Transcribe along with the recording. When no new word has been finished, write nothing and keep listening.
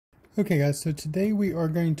Okay guys, so today we are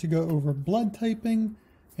going to go over blood typing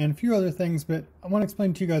and a few other things, but I want to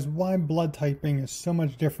explain to you guys why blood typing is so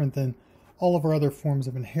much different than all of our other forms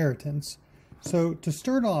of inheritance. So to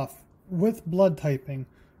start off with blood typing,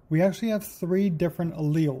 we actually have three different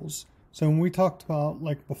alleles. So when we talked about,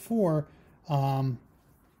 like before,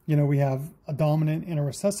 we have a dominant and a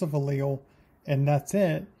recessive allele, and that's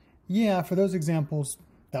it. Yeah, for those examples,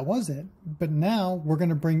 that was it. But now we're going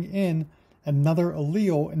to bring in another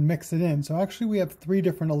allele and mix it in. So actually we have three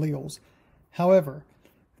different alleles. However,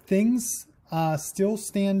 things still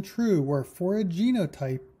stand true where for a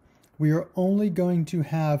genotype, we are only going to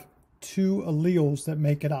have two alleles that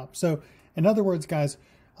make it up. So in other words, guys,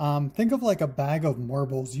 think of like a bag of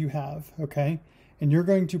marbles you have, okay? And you're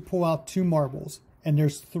going to pull out two marbles, and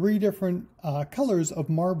there's three different colors of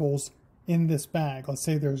marbles in this bag. Let's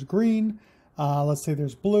say there's green, let's say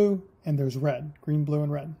there's blue, and there's red. Green, blue,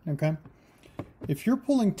 and red, okay? If you're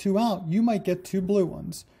pulling two out, you might get two blue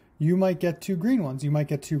ones. You might get two green ones. You might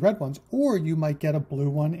get two red ones. Or you might get a blue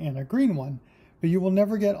one and a green one. But you will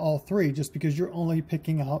never get all three just because you're only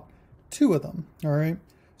picking out two of them. All right.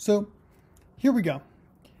 So here we go.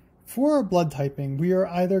 For our blood typing, we are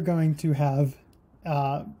either going to have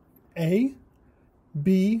A,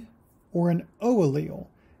 B, or an O allele.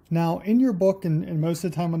 Now, in your book and most of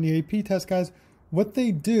the time on the AP test, guys, what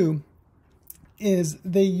they do is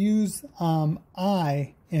they use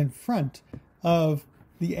I in front of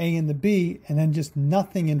the A and the B, and then just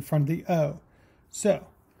nothing in front of the O. So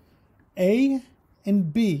A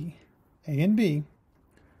and B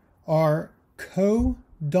are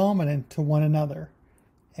co-dominant to one another.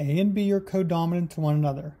 A and B are co-dominant to one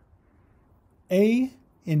another. A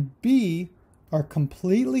and B are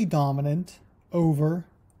completely dominant over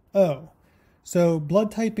O. So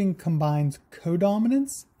blood typing combines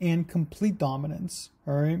codominance and complete dominance,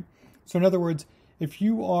 all right? So in other words, if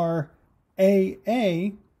you are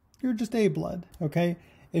AA, you're just A blood, okay?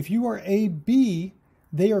 If you are AB,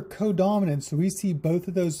 they are codominant. So we see both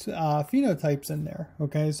of those phenotypes in there,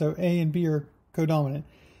 okay? So A and B are codominant.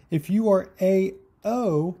 If you are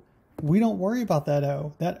AO, we don't worry about that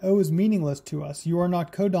O. That O is meaningless to us. You are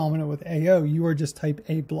not codominant with AO. You are just type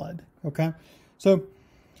A blood, okay? So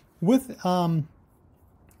with A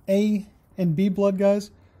and B blood,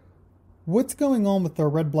 guys, what's going on with our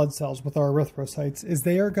red blood cells, with our erythrocytes, is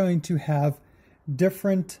they are going to have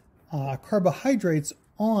different carbohydrates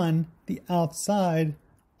on the outside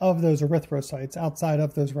of those erythrocytes, outside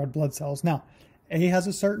of those red blood cells. Now, A has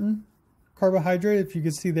a certain carbohydrate. If you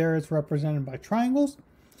can see there, it's represented by triangles.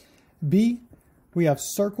 B, we have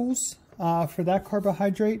circles for that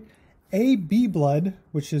carbohydrate. AB blood,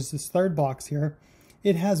 which is this third box here,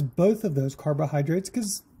 it has both of those carbohydrates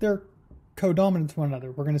because they're codominant to one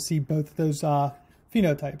another. We're going to see both of those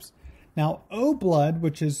phenotypes. Now, O blood,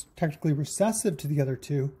 which is technically recessive to the other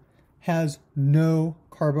two, has no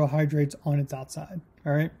carbohydrates on its outside.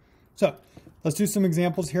 All right. So let's do some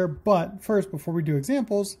examples here. But first, before we do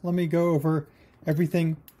examples, let me go over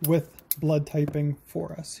everything with blood typing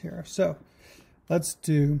for us here. So let's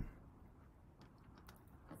do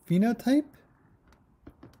phenotype.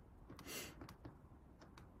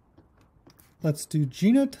 Let's do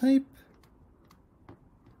genotype,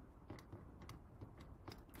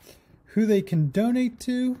 who they can donate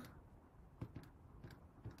to,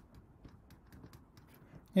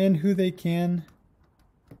 and who they can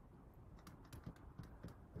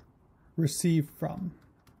receive from.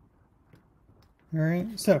 All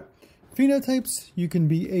right, so phenotypes, you can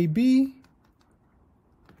be AB,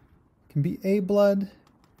 can be A blood,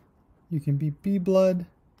 you can be B blood,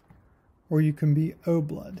 or you can be O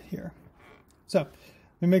blood here. So let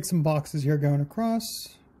me make some boxes here going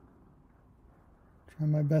across. Try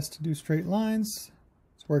my best to do straight lines.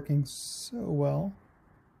 It's working so well.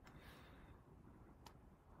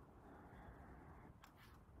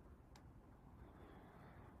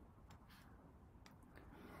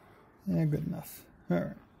 Yeah, good enough. All right.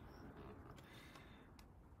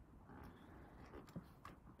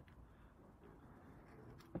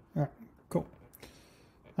 All right, cool.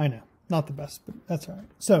 I know, not the best, but that's all right.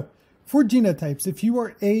 So for genotypes, if you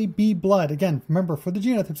are AB blood, again, remember for the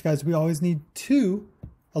genotypes, guys, we always need two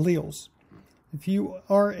alleles. If you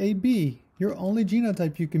are AB, your only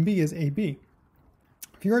genotype you can be is AB.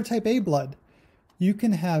 If you're a type A blood, you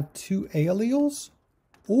can have two A alleles,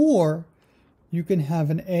 or you can have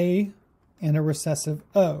an A and a recessive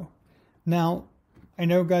O. Now, I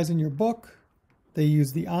know, guys, in your book, they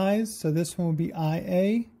use the I's, so this one will be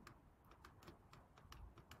IA,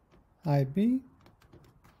 IB.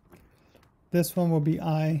 This one will be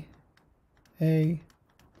IA,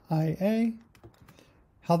 IA.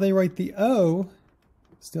 How they write the O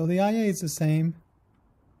Still the IA is the same.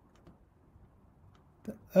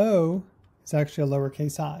 The O is actually a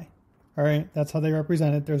lowercase I. All right, that's how they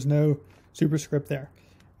represent it. There's no superscript there.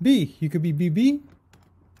 B, you could be BB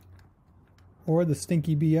or the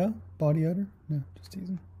stinky BO, body odor. No, just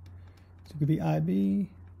teasing. So it could be IB,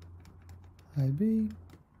 IB,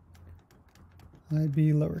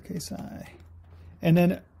 IB lowercase I. And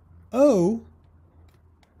then O,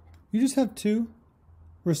 you just have two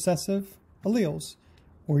recessive alleles,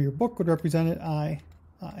 or your book would represent it I.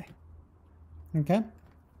 Okay?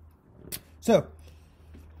 So,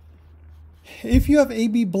 if you have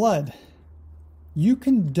AB blood, you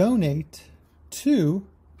can donate to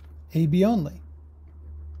AB only.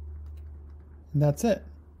 And that's it.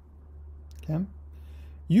 Okay?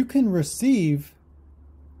 You can receive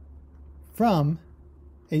from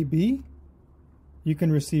AB, you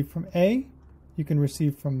can receive from A, you can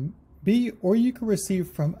receive from B, or you can receive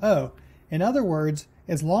from O. In other words,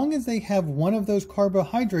 as long as they have one of those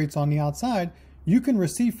carbohydrates on the outside, you can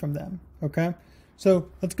receive from them. Okay? So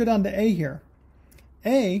let's go down to A here.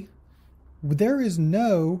 A, there is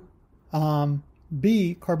no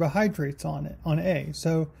B carbohydrates on it, on A.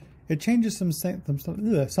 So it changes some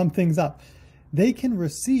things up. They can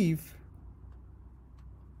receive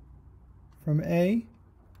from A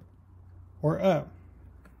or O.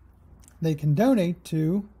 They can donate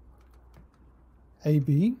to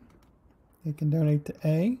AB. They can donate to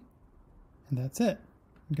A, and that's it.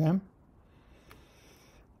 Okay?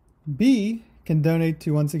 B can donate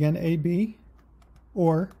to, once again, AB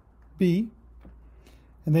or B,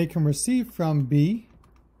 and they can receive from B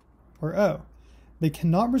or O. They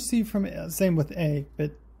cannot receive from, same with A,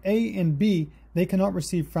 but A and B, they cannot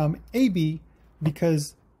receive from AB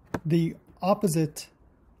because the opposite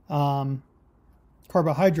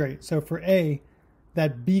carbohydrate. So for A,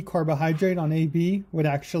 that B carbohydrate on AB would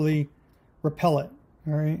actually repel it.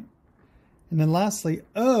 All right. And then lastly,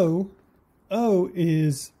 O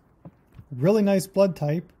is really nice blood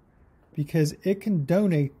type because it can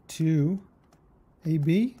donate to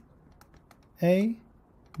AB, A,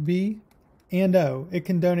 B, and O. It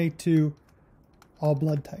can donate to all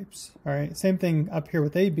blood types. All right. Same thing up here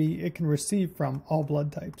with AB. It can receive from all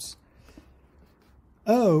blood types.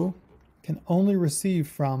 O can only receive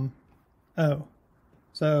from O.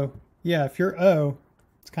 So yeah, if you're O,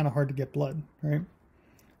 it's kind of hard to get blood, right?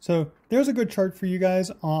 So there's a good chart for you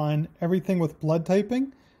guys on everything with blood typing.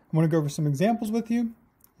 I'm going to go over some examples with you,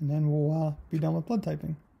 and then we'll be done with blood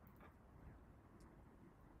typing.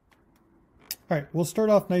 All right, we'll start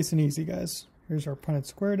off nice and easy, guys. Here's our Punnett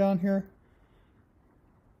square down here.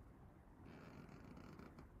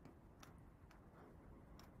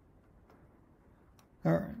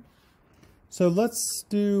 All right, so let's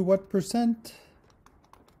do what percent?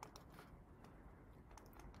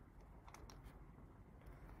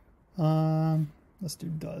 Let's do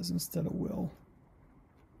does instead of will.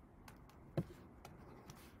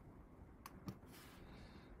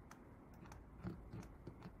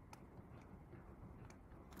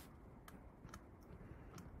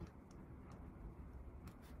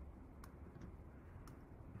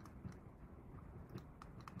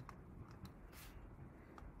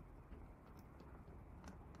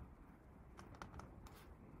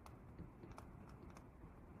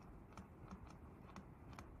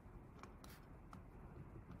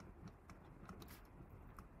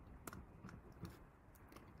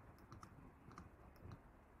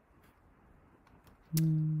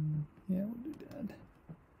 Yeah, we'll do dad.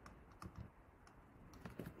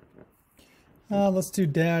 Let's do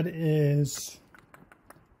dad is,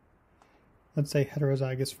 let's say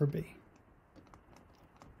heterozygous for B.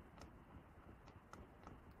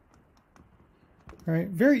 All right,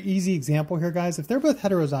 very easy example here, guys. If they're both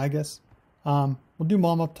heterozygous, we'll do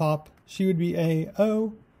mom up top. She would be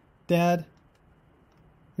AO, dad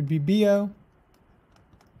would be BO.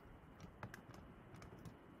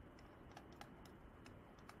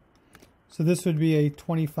 So this would be a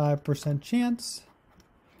 25% chance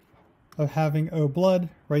of having O blood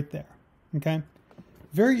right there, okay?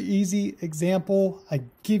 Very easy example. I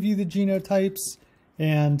give you the genotypes,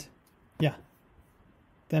 and yeah,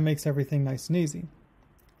 that makes everything nice and easy.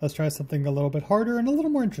 Let's try something a little bit harder and a little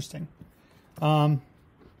more interesting. Mom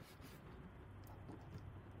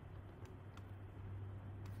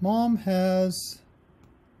has,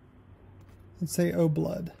 let's say, O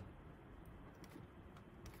blood.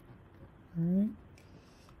 All right.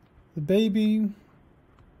 The baby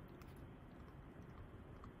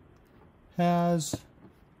has,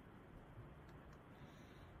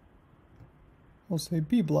 we'll say,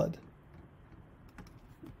 B blood.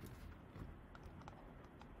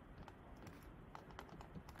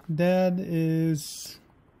 Dad is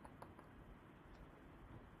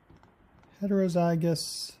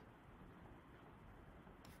heterozygous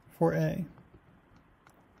for A.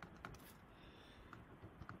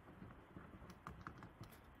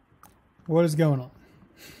 What is going on?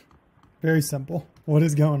 Very simple. What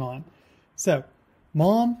is going on? So,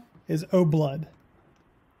 mom is O blood.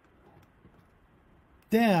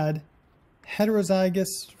 Dad,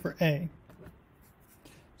 heterozygous for A.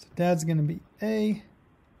 So dad's going to be A,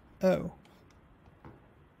 O.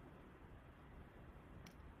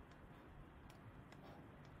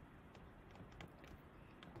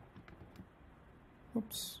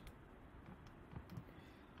 Oops.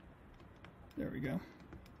 There we go.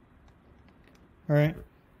 All right.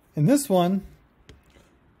 In this one,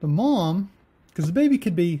 the mom, because the baby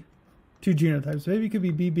could be two genotypes. The baby could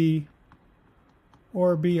be BB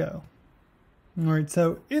or BO. All right.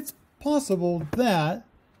 So it's possible that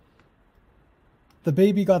the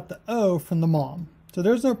baby got the O from the mom. So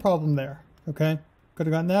there's no problem there. Okay. Could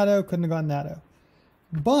have gotten that O, couldn't have gotten that O.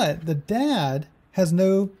 But the dad has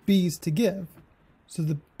no B's to give. So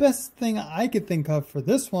the best thing I could think of for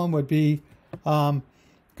this one would be kind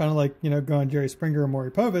of like, you know, going Jerry Springer or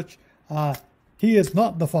Maury Povich. He is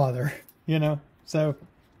not the father, you know. So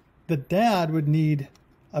the dad would need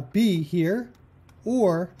a B here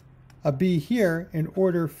or a B here in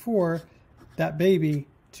order for that baby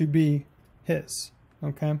to be his.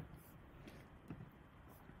 Okay.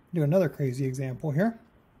 Do another crazy example here.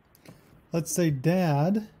 Let's say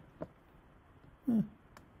dad.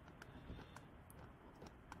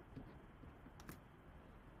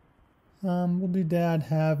 We'll do dad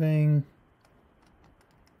having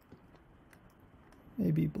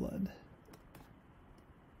AB blood.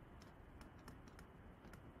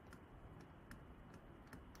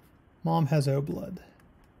 Mom has O blood.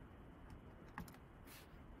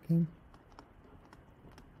 Okay.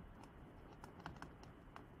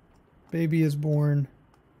 Baby is born.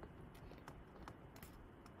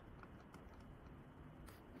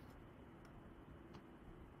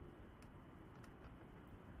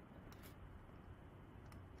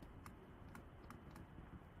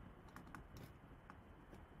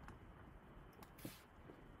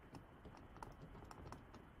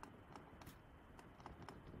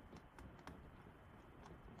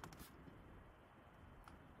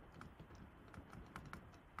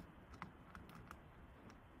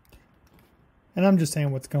 And I'm just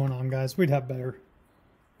saying what's going on, guys. We'd have better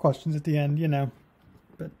questions at the end, you know,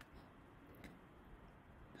 but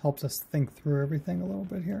helps us think through everything a little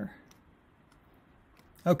bit here.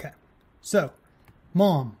 Okay, so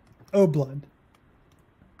mom, O blood.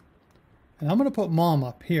 And I'm going to put mom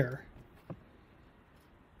up here.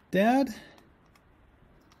 Dad,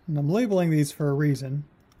 and I'm labeling these for a reason.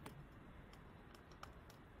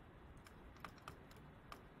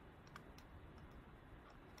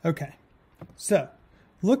 Okay. So,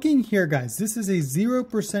 looking here, guys, this is a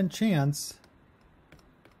 0% chance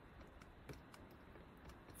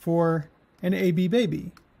for an AB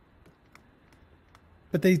baby.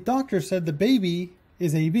 But the doctor said the baby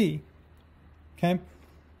is AB. Okay?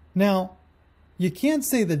 Now, you can't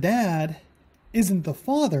say the dad isn't the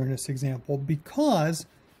father in this example because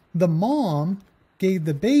the mom gave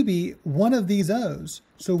the baby one of these O's.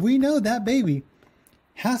 So we know that baby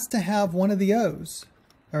has to have one of the O's.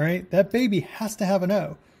 All right, that baby has to have an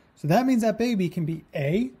O. So that means that baby can be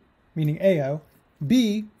A, meaning AO,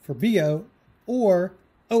 B for BO, or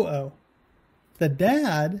OO. The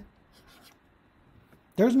dad,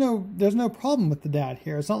 there's no problem with the dad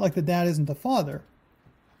here. It's not like the dad isn't the father.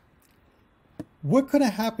 What could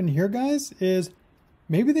have happened here, guys, is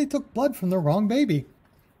maybe they took blood from the wrong baby.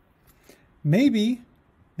 Maybe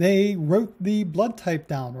they wrote the blood type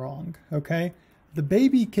down wrong, okay? The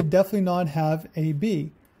baby could definitely not have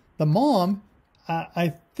AB. The mom,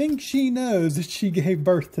 I think she knows that she gave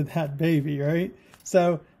birth to that baby, right?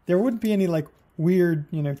 So there wouldn't be any like weird,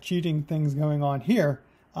 you know, cheating things going on here.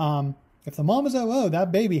 If the mom is OO,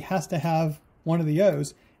 that baby has to have one of the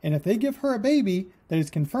O's. And if they give her a baby that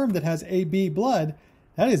is confirmed that has AB blood,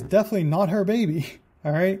 that is definitely not her baby,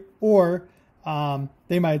 all right? Or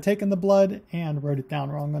they might have taken the blood and wrote it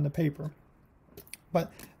down wrong on the paper.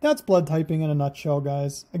 But that's blood typing in a nutshell,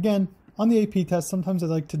 guys. Again, on the AP test, sometimes I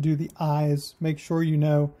like to do the eyes. Make sure you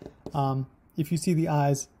know if you see the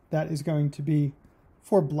eyes, that is going to be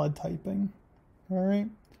for blood typing. All right.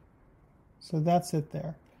 So that's it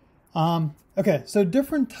there. Okay, so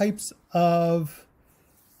different types of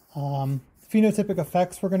phenotypic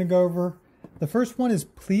effects we're going to go over. The first one is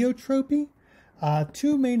pleiotropy.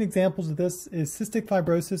 Two main examples of this is cystic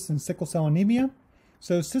fibrosis and sickle cell anemia.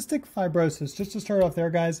 So cystic fibrosis, just to start off there,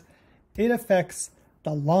 guys, it affects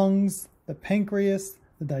the lungs, the pancreas,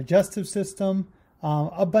 the digestive system,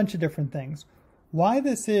 a bunch of different things. Why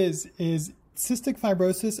this is cystic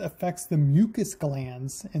fibrosis affects the mucus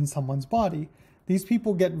glands in someone's body. These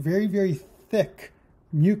people get very, very thick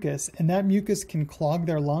mucus, and that mucus can clog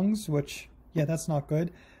their lungs, which, yeah, that's not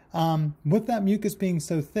good. With that mucus being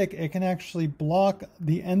so thick, it can actually block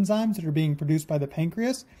the enzymes that are being produced by the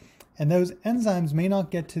pancreas, and those enzymes may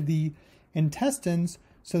not get to the intestines,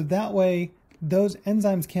 so that way those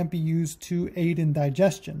enzymes can't be used to aid in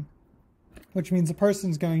digestion, which means the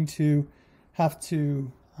person's going to have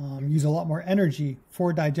to use a lot more energy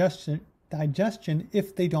for digestion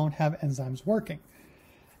if they don't have enzymes working.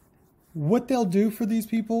 What they'll do for these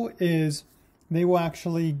people is they will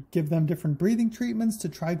actually give them different breathing treatments to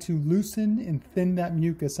try to loosen and thin that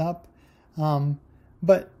mucus up.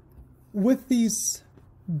 But with these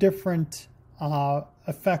different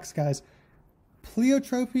effects, guys,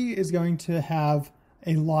 pleiotropy is going to have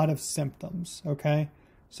a lot of symptoms, okay?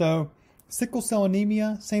 So sickle cell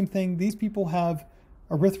anemia, same thing. These people have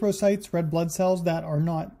erythrocytes, red blood cells that are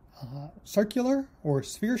not circular or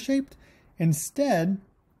sphere-shaped. Instead,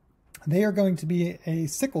 they are going to be a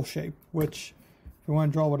sickle shape, which, if we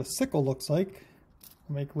want to draw what a sickle looks like,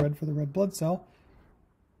 I'll make red for the red blood cell.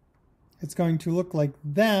 It's going to look like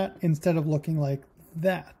that instead of looking like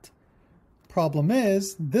that. Problem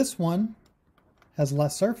is, this one has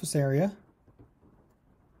less surface area,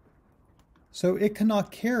 so it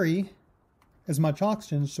cannot carry as much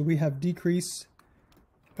oxygen, so we have decreased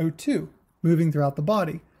O2 moving throughout the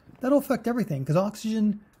body. That'll affect everything because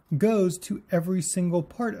oxygen goes to every single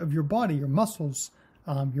part of your body, your muscles,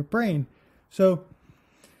 your brain. So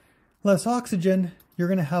less oxygen, you're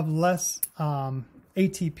going to have less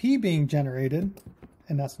ATP being generated,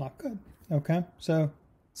 and that's not good. Okay, so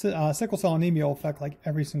sickle cell anemia will affect like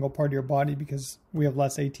every single part of your body because we have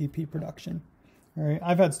less ATP production. All right,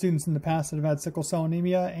 I've had students in the past that have had sickle cell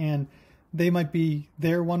anemia, and they might be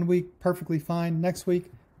there 1 week perfectly fine. Next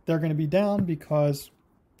week, they're going to be down because,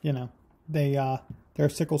 you know, their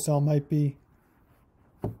sickle cell might be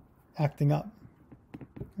acting up.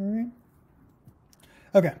 All right.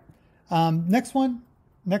 Okay.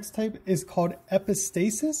 Next type is called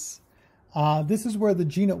epistasis. This is where the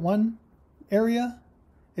gene at one area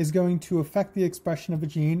is going to affect the expression of a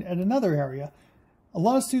gene at another area. A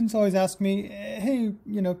lot of students always ask me, hey,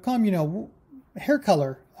 hair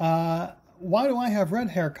color. Why do I have red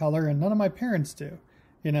hair color and none of my parents do?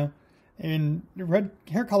 And red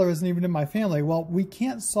hair color isn't even in my family. Well, we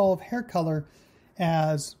can't solve hair color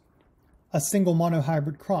as a single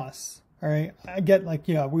monohybrid cross. All right, I get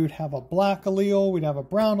we would have a black allele, we'd have a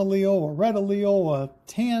brown allele, a red allele, a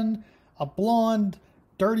tan, a blonde,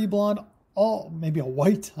 dirty blonde, maybe a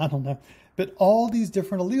white, I don't know. But all these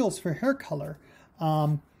different alleles for hair color.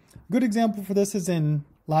 Good example for this is in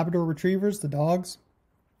Labrador Retrievers, the dogs.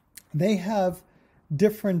 They have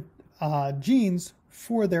different genes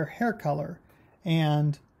for their hair color,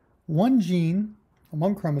 and one gene,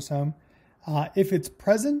 one chromosome, if it's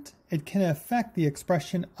present, it can affect the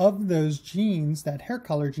expression of those genes, that hair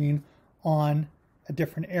color gene, on a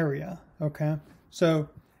different area. Okay, so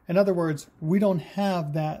in other words, we don't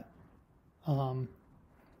have that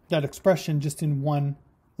that expression just in one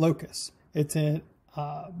locus. It's in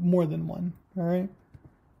more than one. All right,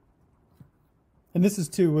 and this is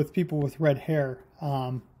too with people with red hair.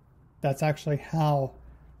 That's actually how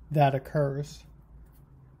that occurs.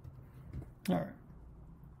 All right.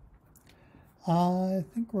 I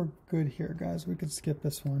think we're good here, guys. We could skip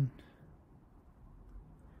this one.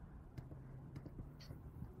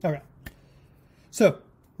 All right. So,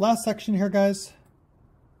 last section here, guys.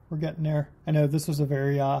 We're getting there. I know this was a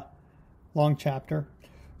very long chapter.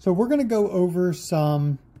 So we're going to go over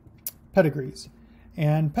some pedigrees.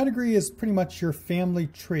 And pedigree is pretty much your family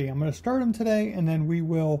tree. I'm going to start them today, and then we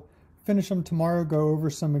will finish them tomorrow, go over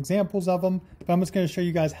some examples of them. But I'm just going to show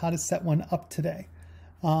you guys how to set one up today.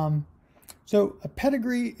 So a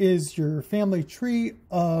pedigree is your family tree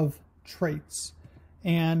of traits.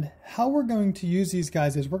 And how we're going to use these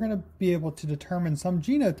guys is we're going to be able to determine some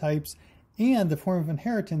genotypes and the form of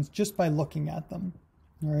inheritance just by looking at them.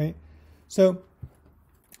 All right. So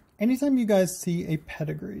anytime you guys see a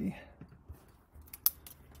pedigree,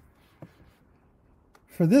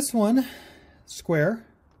 for this one, square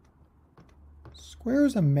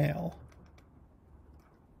is a male.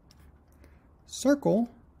 Circle,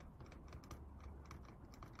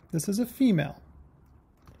 this is a female.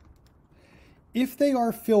 If they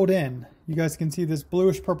are filled in, you guys can see this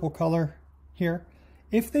bluish purple color here.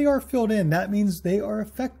 If they are filled in, that means they are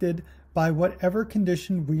affected by whatever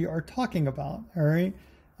condition we are talking about, all right?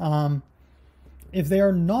 If they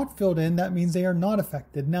are not filled in, that means they are not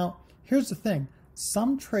affected. Now, here's the thing.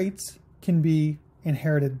 Some traits can be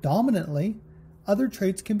inherited dominantly, other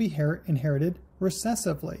traits can be inherited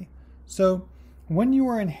recessively. So when you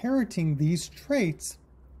are inheriting these traits,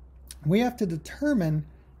 we have to determine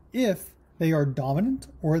if they are dominant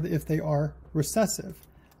or if they are recessive.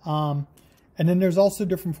 And then there's also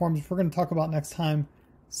different forms we're going to talk about next time,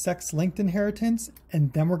 sex-linked inheritance,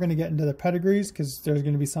 and then we're going to get into the pedigrees because there's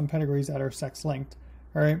going to be some pedigrees that are sex-linked.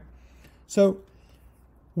 All right. So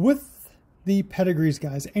with the pedigrees,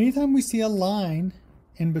 guys, anytime we see a line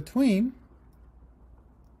in between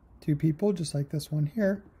two people, just like this one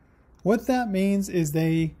here, what that means is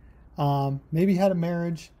they maybe had a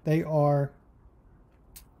marriage, they are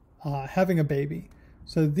having a baby.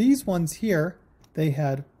 So these ones here, they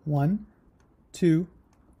had 1, 2,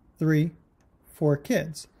 3, 4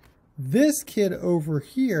 kids. This kid over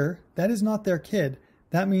here, that is not their kid.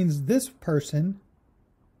 That means this person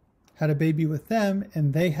had a baby with them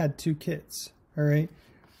and they had 2 kids. All right.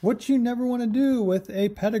 What you never want to do with a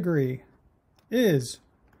pedigree is,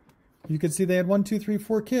 you can see they had 1, 2, 3,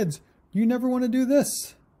 4 kids. You never want to do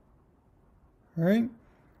this. All right.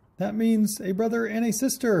 That means a brother and a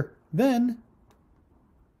sister then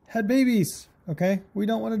had babies. Okay. We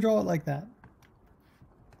don't want to draw it like that.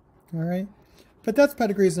 All right. But that's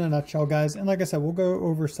pedigrees in a nutshell, guys. And like I said, we'll go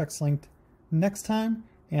over sex-linked next time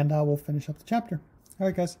and we'll finish up the chapter. All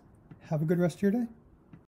right, guys. Have a good rest of your day.